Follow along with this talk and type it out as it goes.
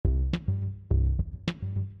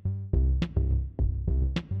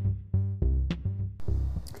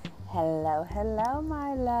Hello, hello,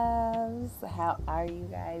 my loves. How are you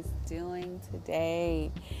guys doing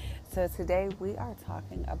today? So, today we are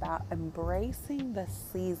talking about embracing the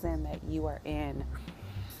season that you are in.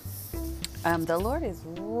 The Lord is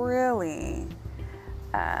really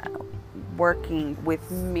uh, working with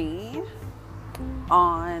me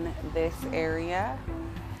on this area,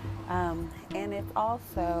 and it's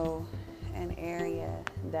also an area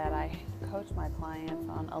that I coach my clients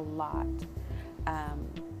on a lot. Um,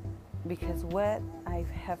 Because what I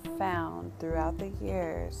have found throughout the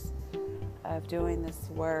years of doing this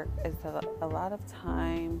work is that a lot of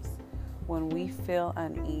times when we feel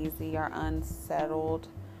uneasy or unsettled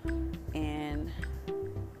in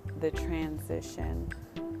the transition,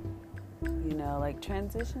 like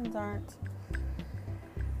transitions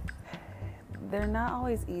they're not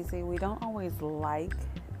always easy. We don't always like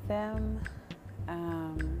them.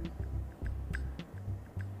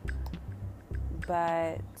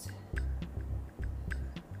 But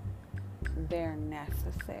they're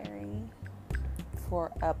necessary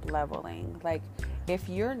for up leveling. Like, if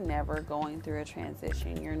you're never going through a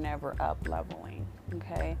transition, you're never up leveling.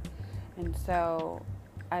 Okay. And so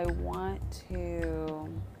I want to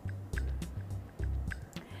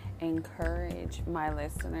encourage my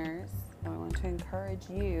listeners, I want to encourage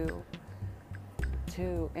you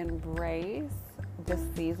to embrace the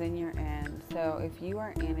season you're in. So if you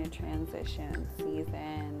are in a transition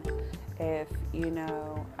season, if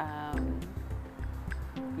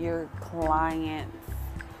your clients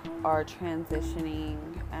are transitioning,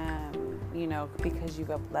 because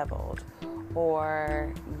you've up leveled,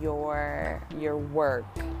 or your work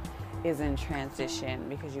is in transition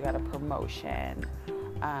because you got a promotion,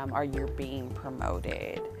 or you're being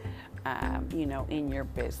promoted, in your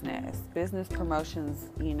business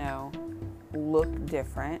promotions, look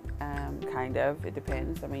different, kind of. It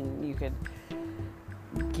depends. I mean, you could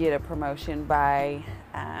get a promotion by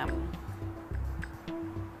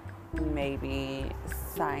maybe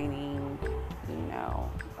signing,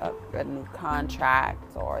 a new contract,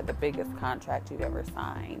 or the biggest contract you've ever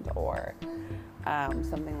signed, or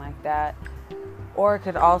something like that. Or it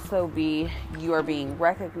could also be you are being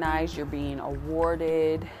recognized, you're being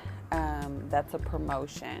awarded. That's a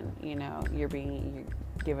promotion. You're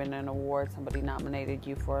given an award. Somebody nominated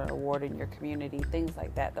you for an award in your community. Things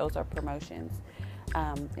like that. Those are promotions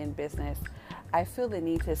in business. I feel the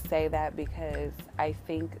need to say that because I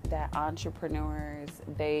think that entrepreneurs,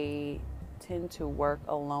 they tend to work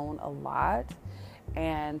alone a lot.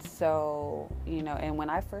 And so, and when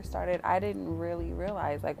I first started, I didn't really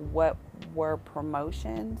realize like what were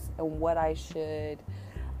promotions and what I should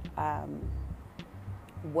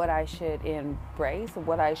embrace,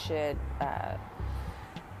 what I should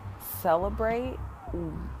celebrate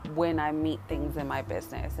when I meet things in my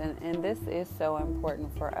business. And this is so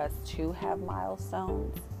important for us to have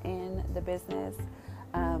milestones in the business.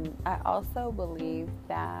 I also believe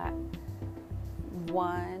that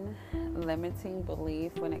one limiting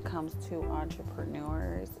belief when it comes to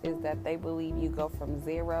entrepreneurs is that they believe you go from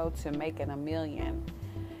zero to making $1 million.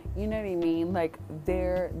 You know what I mean? Like,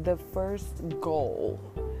 the first goal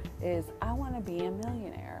is, I want to be a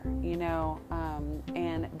millionaire,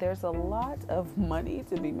 and there's a lot of money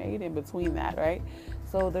to be made in between that, right?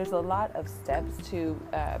 So there's a lot of steps to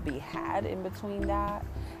be had in between that.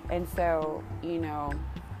 And so,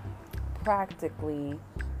 practically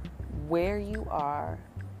where you are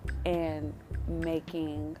and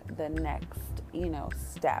making the next,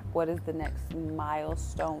 step. What is the next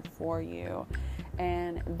milestone for you?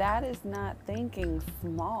 And that is not thinking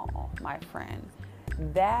small, my friend.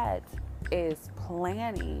 That is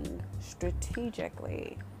planning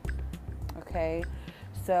strategically. Okay?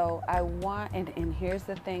 So I want, and here's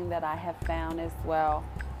the thing that I have found as well.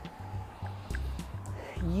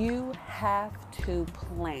 You have to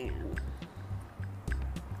plan.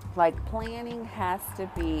 Like, planning has to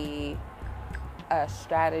be a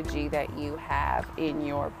strategy that you have in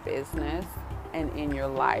your business and in your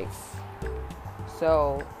life.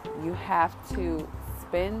 So you have to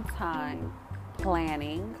spend time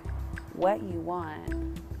planning what you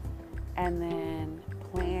want, and then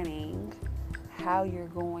planning how you're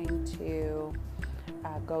going to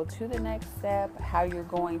go to the next step, how you're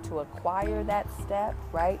going to acquire that step,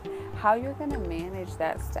 right? How you're going to manage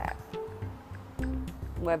that step,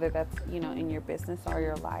 whether that's, in your business or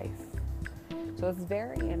your life. So it's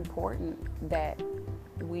very important that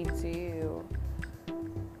we do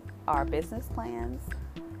our business plans.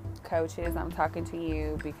 Coaches, I'm talking to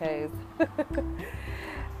you because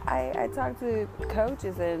I talk to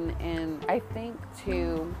coaches, and I think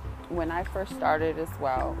too, when I first started as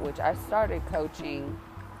well, which I started coaching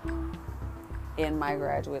in my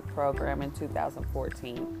graduate program in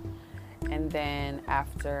 2014. And then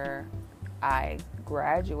after I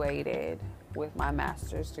graduated with my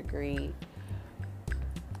master's degree,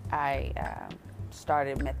 I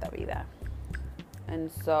started Meta Vida.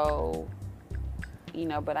 And so,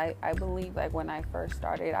 but I believe like when I first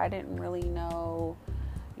started, I didn't really know,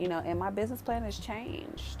 and my business plan has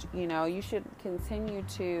changed. You should continue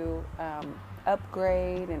to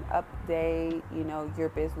upgrade and update, your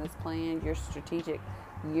business plan, your strategic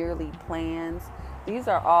yearly plans. These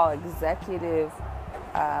are all executive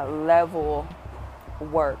level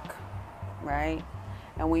work, right?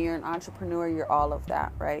 And when you're an entrepreneur, you're all of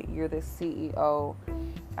that, right? You're the CEO.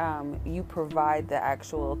 You provide the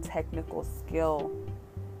actual technical skill.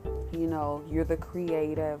 You're the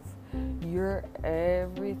creative. You're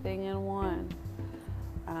everything in one.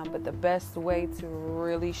 But the best way to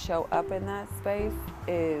really show up in that space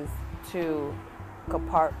is to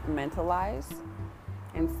compartmentalize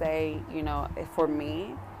and say, for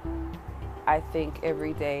me, I think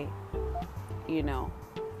every day,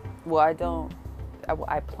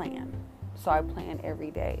 I plan. So I plan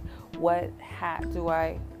every day. What hat do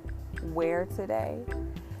I wear today?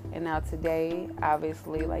 And now today,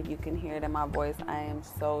 obviously, like you can hear it in my voice, I am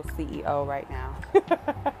so CEO right now.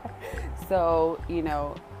 So,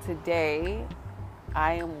 today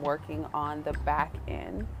I am working on the back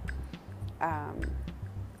end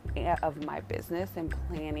of my business and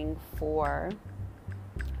planning for,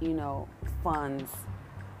 funds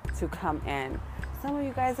to come in. Some of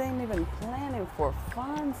you guys ain't even planning for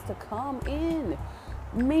funds to come in,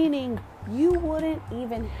 meaning you wouldn't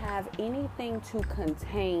even have anything to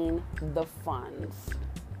contain the funds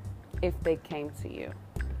if they came to you.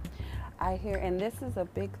 I hear, and this is a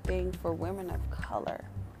big thing for women of color,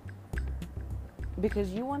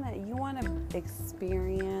 because you want to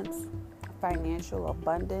experience financial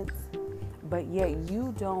abundance, but yet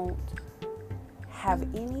you don't have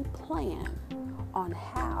any plan on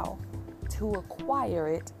how to acquire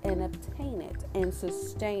it and obtain it and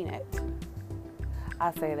sustain it.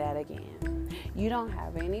 I say that again. You don't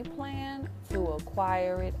have any plan to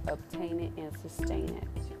acquire it, obtain it, and sustain it.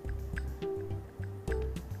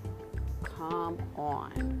 Come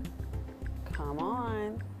on. Come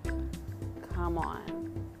on. Come on.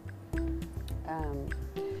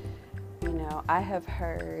 I have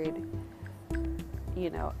heard,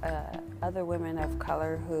 other women of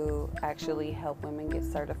color who actually help women get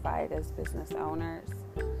certified as business owners.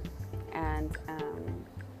 And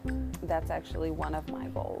that's actually one of my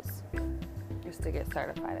goals, is to get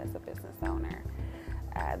certified as a business owner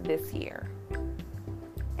this year.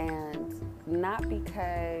 And not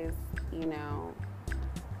because,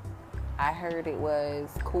 I heard it was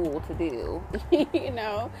cool to do,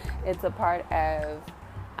 it's a part of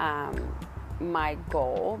my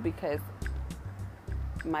goal, because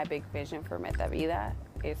my big vision for Meta Vida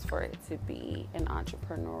is for it to be an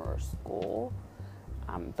entrepreneur school.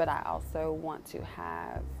 But I also want to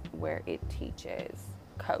have where it teaches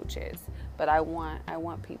coaches. But I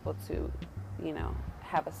want people to,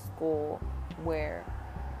 have a school where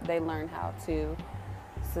they learn how to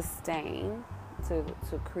sustain, to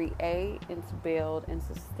create and to build and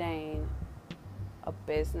sustain a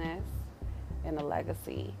business and a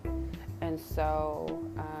legacy. And so,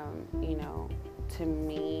 to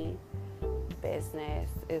me, business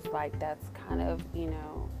is like, that's kind of,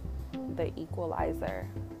 the equalizer,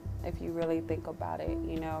 if you really think about it,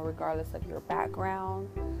 regardless of your background,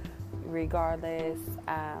 regardless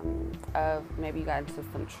of maybe you got into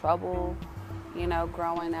some trouble,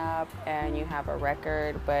 growing up, and you have a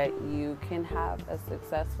record, but you can have a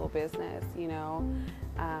successful business,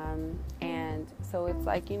 and so it's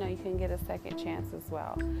like, you can get a second chance as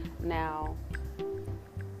well. Now,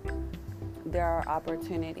 there are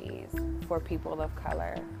opportunities for people of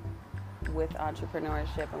color with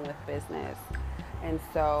entrepreneurship and with business. And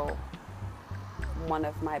so one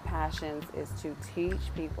of my passions is to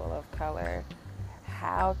teach people of color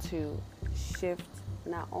how to shift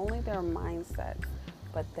not only their mindset,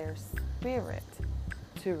 but their spirit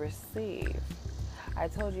to receive. I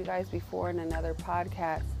told you guys before in another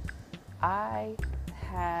podcast, I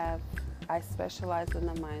specialize in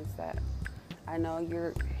the mindset. I know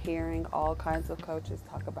you're hearing all kinds of coaches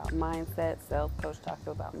talk about mindset, sales coach talk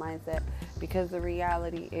about mindset, because the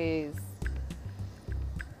reality is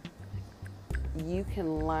you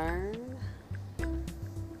can learn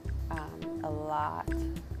a lot,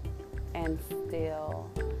 and still,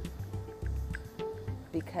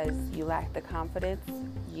 because you lack the confidence,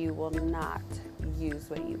 you will not use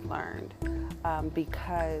what you've learned,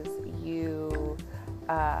 because you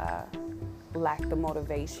lack the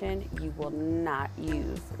motivation, you will not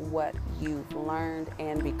use what you've learned.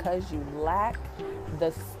 And because you lack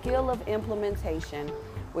the skill of implementation,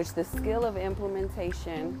 which the skill of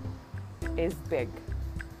implementation is big.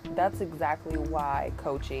 That's exactly why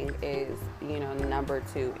coaching is, number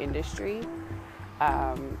 2 industry.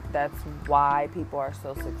 That's why people are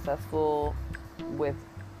so successful with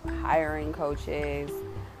hiring coaches.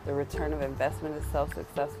 The return of investment is so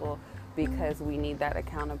successful because we need that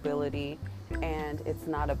accountability, and it's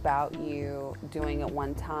not about you doing it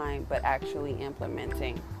one time, but actually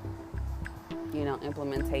implementing.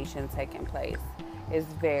 Implementation taking place is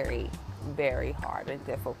very, very hard and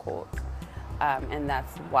difficult. And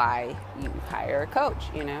that's why you hire a coach,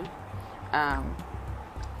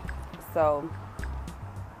 So,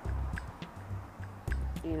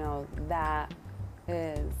 that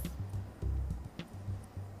is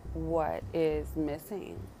what is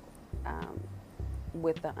missing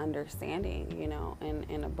with the understanding,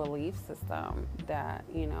 and a belief system that,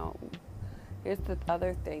 here's the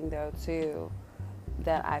other thing, though, too,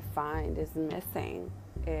 that I find is missing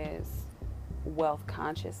is wealth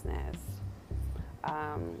consciousness.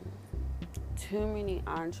 Too many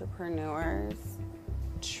entrepreneurs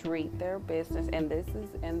treat their business,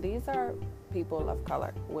 and these are people of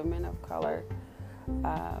color, women of color.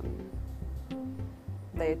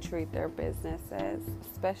 They treat their businesses,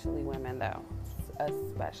 especially women,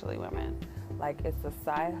 like it's a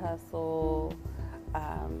side hustle.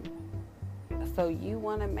 So you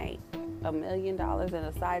want to make $1 million in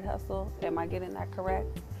a side hustle? Am I getting that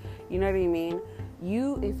correct? You know what I mean?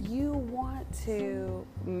 If you want to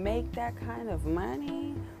make that kind of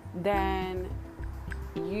money, then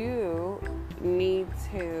you need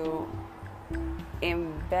to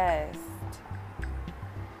invest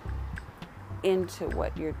into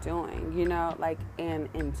what you're doing,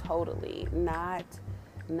 and totally, not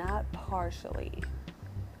partially.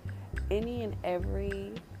 Any and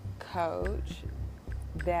every coach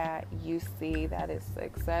that you see that is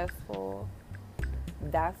successful,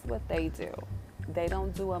 that's what they do. They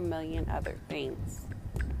don't do a million other things.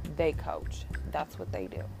 They coach. That's what they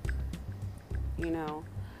do.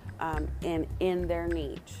 And in their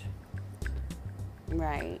niche,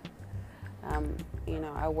 right?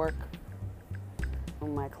 I work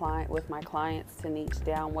with my clients to niche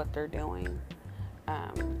down what they're doing.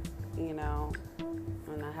 And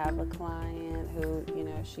I have a client who,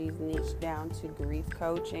 she's niched down to grief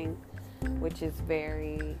coaching, which is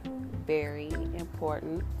very, very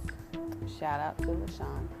important. Shout out to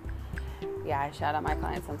LaShawn. Yeah, I shout out my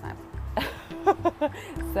clients sometimes.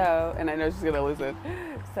 So, and I know she's going to listen.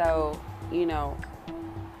 So,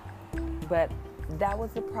 but that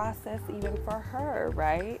was the process even for her,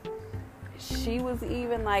 right? She was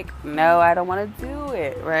even like, no, I don't want to do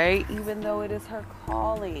it, right? Even though it is her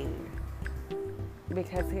calling.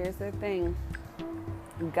 Because here's the thing.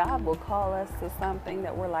 God will call us to something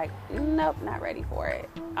that we're like, nope, not ready for it.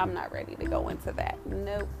 I'm not ready to go into that.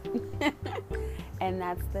 Nope. And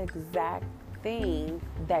that's the exact thing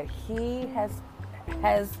that he has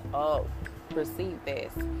perceived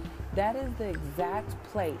this. That is the exact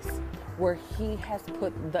place where he has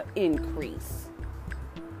put the increase.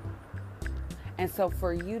 And so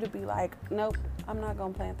for you to be like, nope, I'm not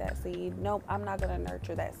going to plant that seed. Nope, I'm not going to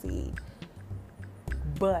nurture that seed.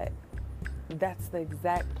 But that's the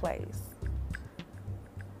exact place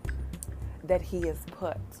that he has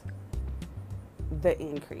put the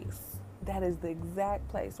increase. That is the exact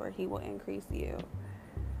place where he will increase you.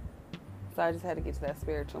 So I just had to get to that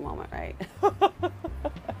spiritual moment, right?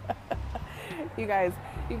 You guys,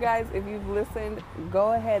 if you've listened,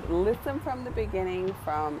 go ahead, listen from the beginning,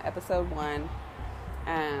 from episode 1.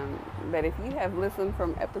 But if you have listened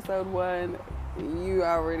from episode 1, you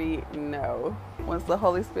already know. Once the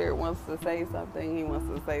Holy Spirit wants to say something, he wants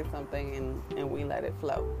to say something, and we let it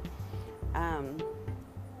flow.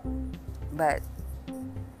 But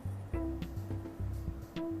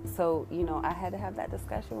so, I had to have that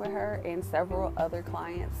discussion with her and several other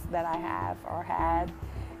clients that I have or had.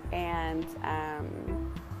 And,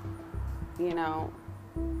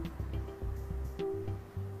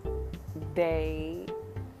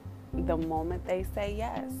 the moment they say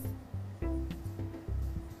yes,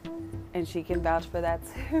 and she can vouch for that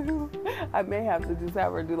too. I may have to just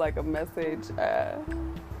have her do like a message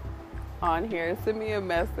on here. Send me a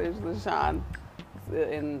message, LaShawn,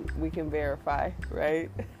 and we can verify, right?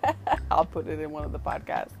 I'll put it in one of the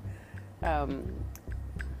podcasts.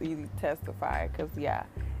 You testify, because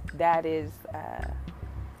that is,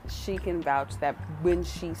 she can vouch that when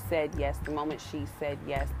she said yes, the moment she said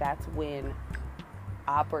yes, that's when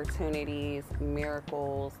opportunities,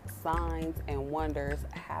 miracles, signs, and wonders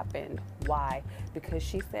happened. Why? Because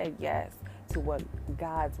she said yes to what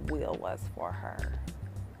God's will was for her.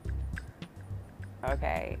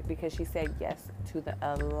 Okay? Because she said yes to the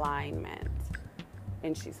alignment.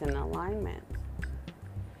 And she's in alignment.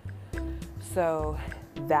 So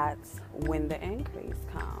that's when the increase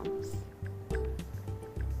comes.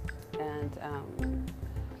 And,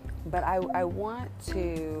 but I want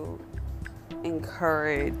to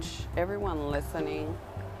encourage everyone listening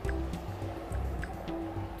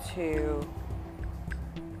to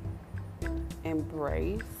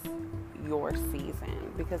embrace your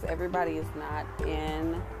season, because everybody is not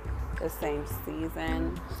in the same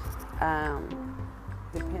season.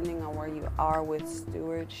 Depending on where you are with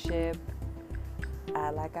stewardship,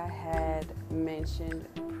 like I had mentioned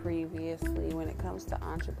previously, when it comes to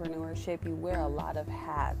entrepreneurship, you wear a lot of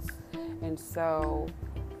hats. And so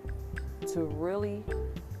to really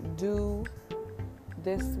do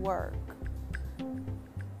this work,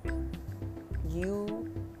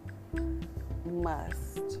 you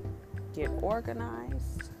must get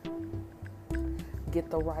organized, get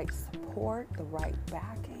the right support, the right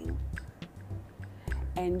backing,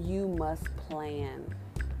 and you must plan.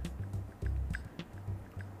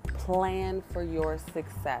 Plan for your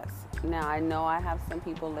success. Now, I know I have some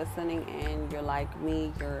people listening and you're like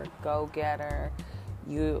me, you're a go-getter.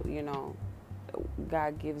 You know,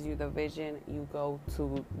 God gives you the vision, you go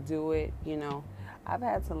to do it. You know, I've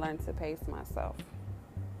had to learn to pace myself,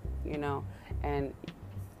 you know, and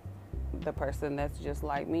the person that's just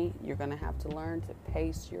like me, you're going to have to learn to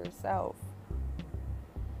pace yourself,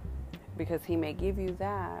 because he may give you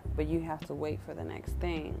that, but you have to wait for the next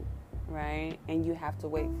thing, right? And you have to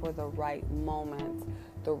wait for the right moment,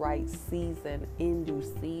 the right season, in due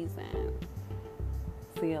season.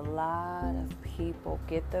 See, a lot of people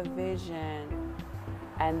get the vision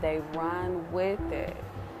and they run with it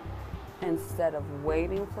instead of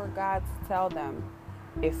waiting for God to tell them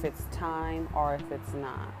if it's time or if it's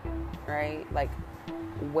not, right? Like,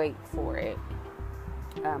 wait for it.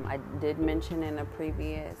 I did mention in a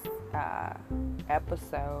previous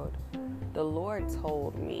episode, the Lord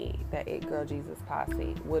told me that It Girl Jesus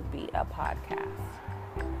Posse would be a podcast.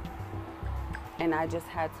 And I just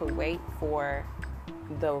had to wait for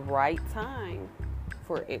the right time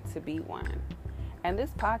for it to be one. And this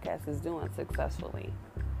podcast is doing successfully.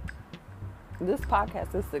 This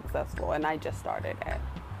podcast is successful, and I just started it.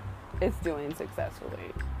 It's doing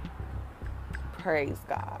successfully. Praise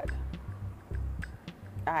God.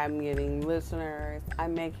 I'm getting listeners.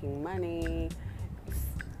 I'm making money.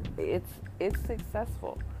 It's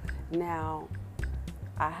successful. Now,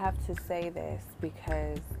 I have to say this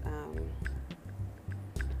because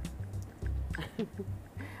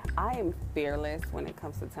I am fearless when it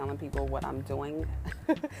comes to telling people what I'm doing.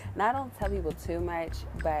 And I don't tell people too much,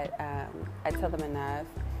 but I tell them enough.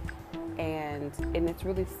 And it's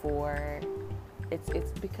really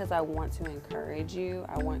it's because I want to encourage you.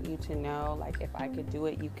 I want you to know, like, if I could do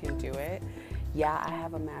it, you can do it. Yeah, I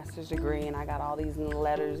have a master's degree and I got all these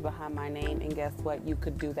letters behind my name, and guess what? You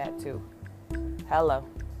could do that too. Hello.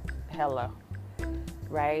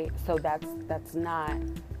 Right? So that's not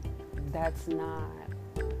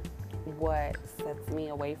what sets me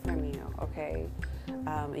away from you, okay?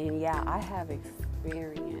 And yeah, I have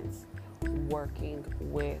experience working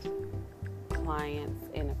with clients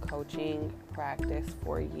in a coaching practice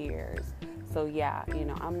for years. So yeah, you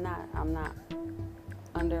know, I'm not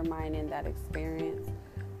undermining that experience,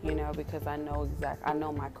 you know, because I know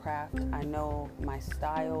my craft, I know my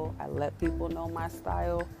style. I let people know my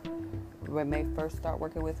style when they first start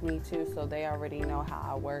working with me too, so they already know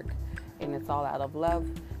how I work, and it's all out of love.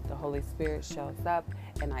 The Holy Spirit shows up,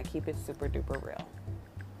 and I keep it super duper real.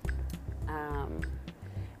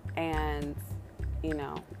 And you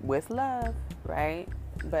know, with love, right?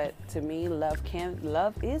 But to me, love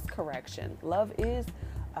is correction. Love is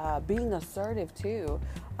being assertive too.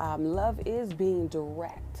 Love is being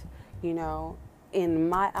direct, you know, in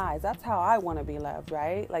my eyes. That's how I want to be loved,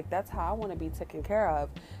 right? Like, that's how I want to be taken care of.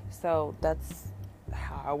 So that's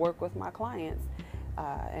how I work with my clients,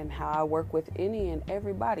 and how I work with any and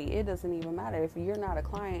everybody. It doesn't even matter. If you're not a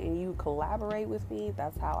client and you collaborate with me,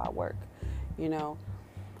 that's how I work, you know.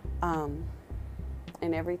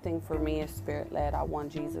 And everything for me is spirit-led. I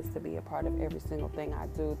want Jesus to be a part of every single thing I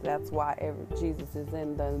do. That's why Jesus is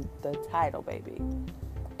in the title, baby.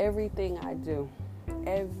 Everything I do,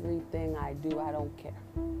 I don't care.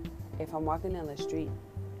 If I'm walking down the street,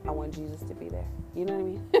 I want Jesus to be there. You know what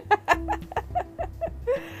I mean?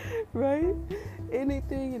 Right?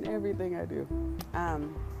 Anything and everything I do.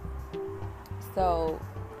 So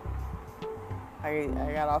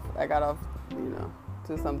I got off,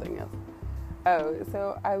 to something else. Oh,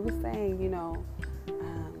 so I was saying,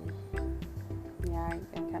 yeah, I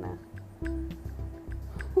kind of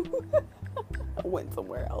went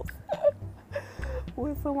somewhere else.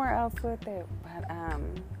 Went somewhere else with it. But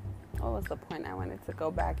what was the point I wanted to go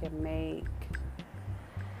back and make?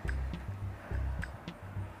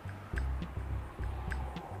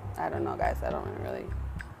 I don't know, guys. I don't really.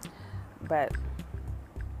 But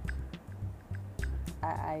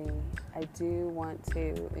I do want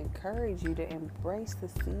to encourage you to embrace the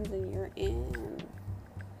season you're in,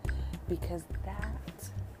 because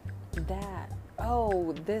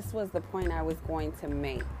this was the point I was going to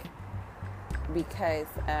make, because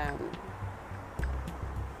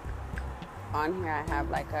on here I have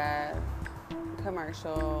like a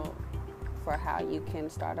commercial for how you can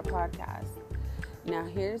start a podcast. Now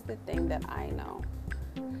here's the thing that I know.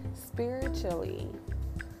 Spiritually,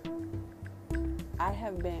 I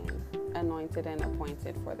have been anointed and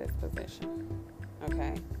appointed for this position.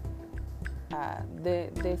 Okay?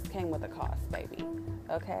 This came with a cost, baby.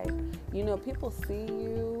 Okay? People see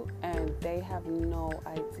you and they have no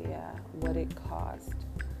idea what it cost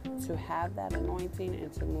to have that anointing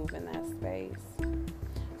and to move in that space.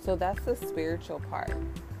 So that's the spiritual part,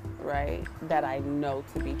 right? That I know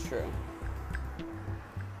to be true.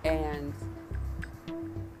 And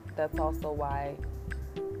that's also why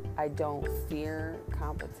I don't fear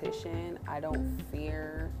competition. I don't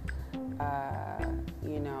fear, I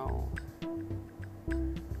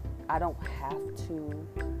don't have to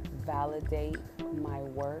validate my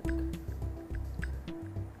work,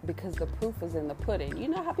 because the proof is in the pudding. You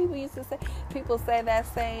know how people used to say, people say that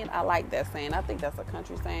saying? I like that saying. I think that's a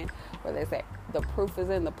country saying where they say, the proof is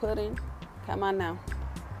in the pudding. Come on now.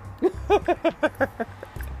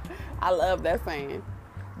 I love that saying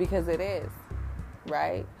because it is,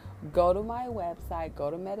 right? Go to my website, go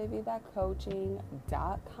to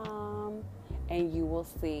MetaVidaCoaching.com, and you will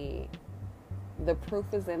see the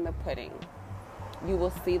proof is in the pudding. You will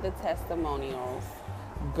see the testimonials.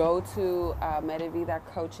 Go to MetaVida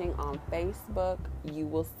Coaching on Facebook. You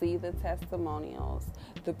will see the testimonials.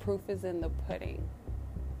 The proof is in the pudding,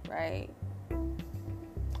 right?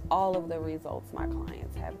 All of the results my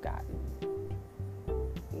clients have gotten.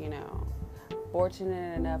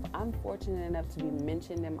 I'm fortunate enough to be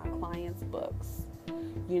mentioned in my clients' books,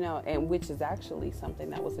 and which is actually something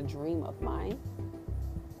that was a dream of mine,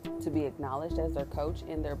 to be acknowledged as their coach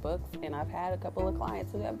in their books. And I've had a couple of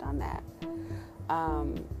clients who have done that.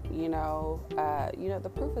 The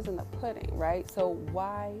proof is in the pudding, right? So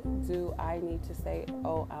why do I need to say,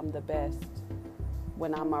 oh, I'm the best,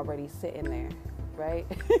 when I'm already sitting there, right?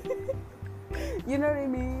 You know what I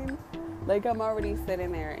mean? Like, I'm already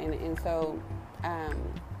sitting there. And so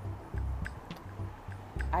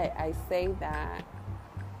I say that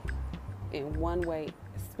in one way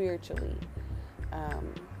spiritually.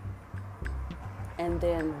 And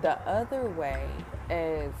then the other way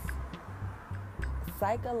is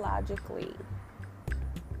psychologically.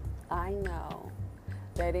 I know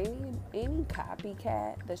that any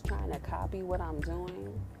copycat that's trying to copy what I'm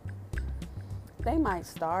doing, they might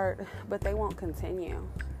start, but they won't continue.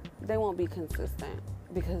 They won't be consistent,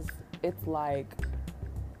 because it's like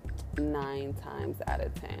 9 times out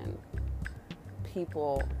of 10,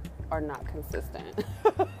 people are not consistent.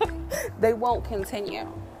 They won't continue.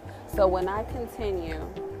 So when I continue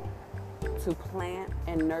to plant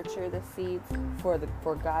and nurture the seeds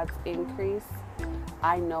for God's increase,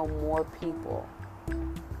 I know more people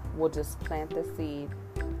will just plant the seed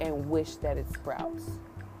and wish that it sprouts.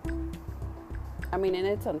 And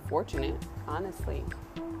it's unfortunate, honestly.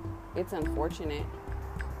 It's unfortunate.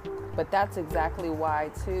 But that's exactly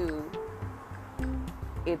why, too,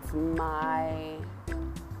 it's my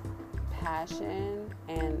passion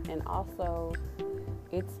and also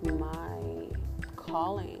it's my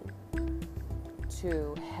calling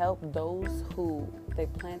to help those who they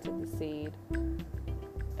planted the seed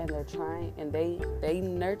and they're trying and they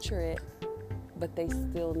nurture it, but they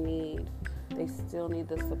still need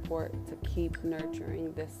the support to keep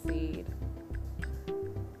nurturing the seed.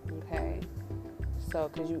 Okay? So,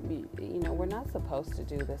 because we're not supposed to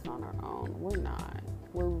do this on our own. We're not.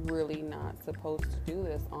 We're really not supposed to do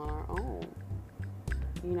this on our own.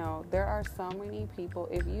 There are so many people,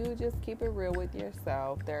 if you just keep it real with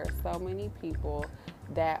yourself, there are so many people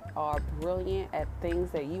that are brilliant at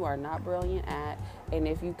things that you are not brilliant at. And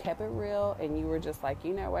if you kept it real and you were just like,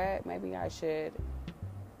 you know what, maybe I should,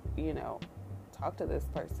 talk to this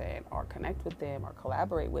person or connect with them or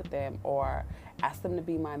collaborate with them or ask them to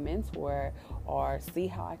be my mentor or see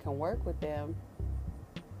how I can work with them,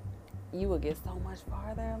 you will get so much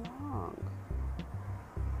farther along.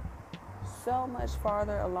 so much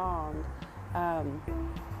farther along.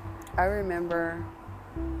 I remember,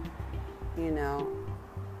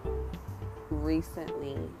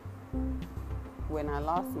 recently when I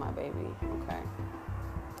lost my baby,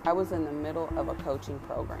 I was in the middle of a coaching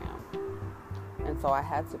program. And so I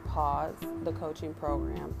had to pause the coaching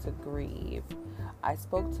program to grieve. I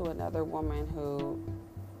spoke to another woman who,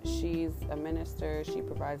 she's a minister, she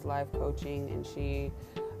provides life coaching, and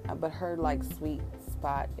but her sweet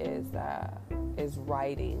spot is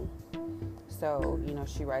writing. So,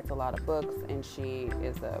 she writes a lot of books, and she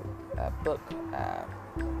is a book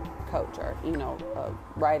coach, or, a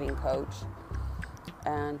writing coach.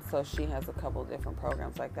 And so she has a couple different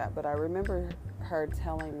programs like that. But I remember her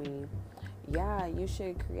telling me, yeah, you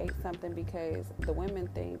should create something, because the women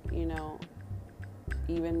think,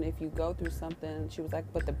 even if you go through something, she was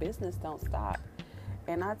like, but the business don't stop.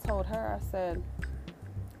 And I told her, I said,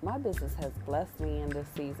 my business has blessed me in this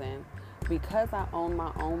season because I own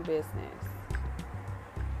my own business,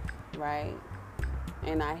 right?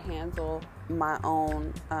 And I handle my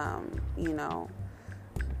own,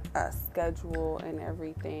 schedule and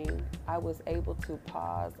everything. I was able to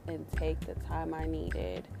pause and take the time I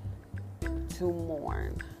needed to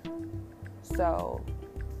mourn. So,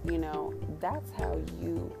 that's how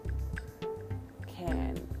you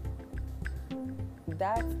can,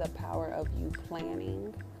 that's the power of you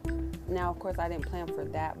planning. Now, of course, I didn't plan for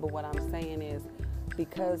that, but what I'm saying is,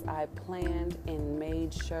 because I planned and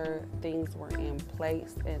made sure things were in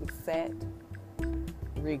place and set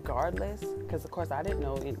regardless, because of course I didn't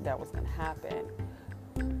know that was going to happen.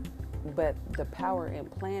 But the power in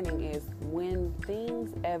planning is when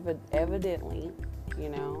things evidently,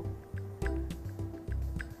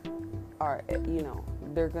 are,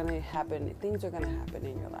 they're going to happen, things are going to happen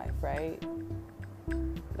in your life, right?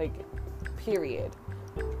 Period.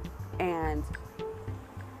 And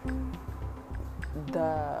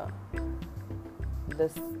the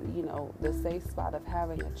safe spot of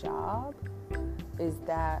having a job is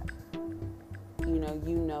that,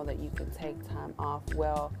 that you can take time off.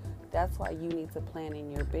 Well, that's why you need to plan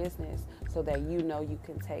in your business so that you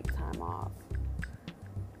can take time off,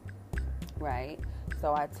 right?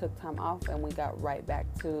 So I took time off, and we got right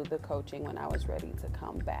back to the coaching when I was ready to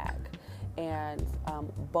come back. And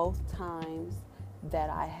both times that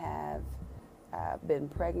I have been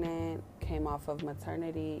pregnant, came off of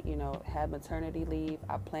maternity, had maternity leave,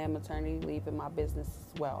 I planned maternity leave in my business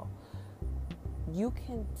as well. You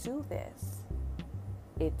can do this.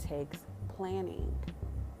 It takes planning,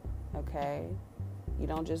 okay? You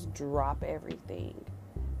don't just drop everything,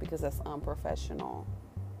 because that's unprofessional.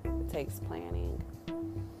 It takes planning.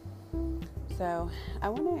 So I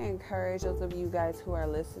want to encourage those of you guys who are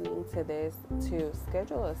listening to this to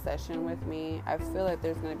schedule a session with me. I feel like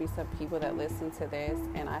there's going to be some people that listen to this,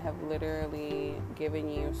 and I have literally given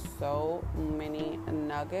you so many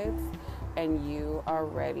nuggets, and you are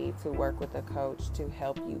ready to work with a coach to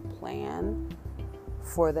help you plan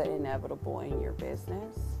for the inevitable in your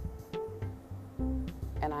business.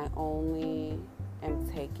 And I only am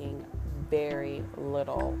taking very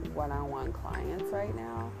little one-on-one clients right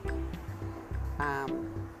now.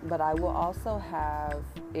 But I will also have,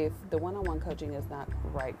 if the one-on-one coaching is not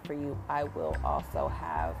right for you, I will also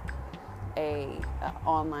have an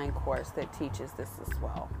online course that teaches this as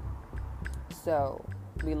well. So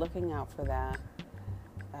be looking out for that.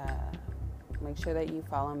 Make sure that you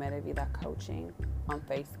follow Meta Vida Coaching on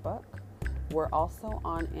Facebook. We're also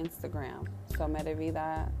on Instagram. So Meta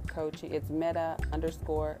Vida Coaching, it's Meta_Vida,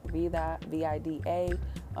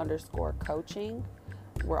 VIDA_coaching.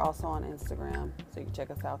 We're also on Instagram, so you can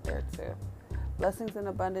check us out there too. Blessings and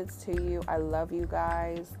abundance to you. I love you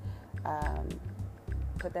guys.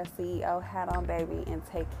 Put that CEO hat on, baby, and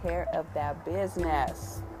take care of that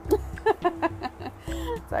business.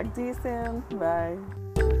 Talk to you soon. Bye.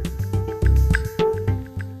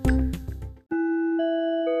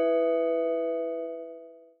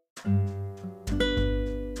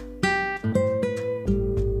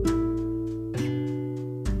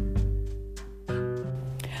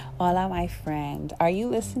 Hola, my friend. Are you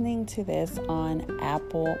listening to this on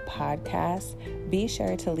Apple Podcasts? Be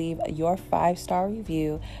sure to leave your 5-star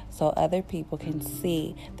review so other people can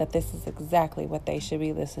see that this is exactly what they should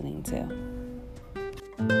be listening to.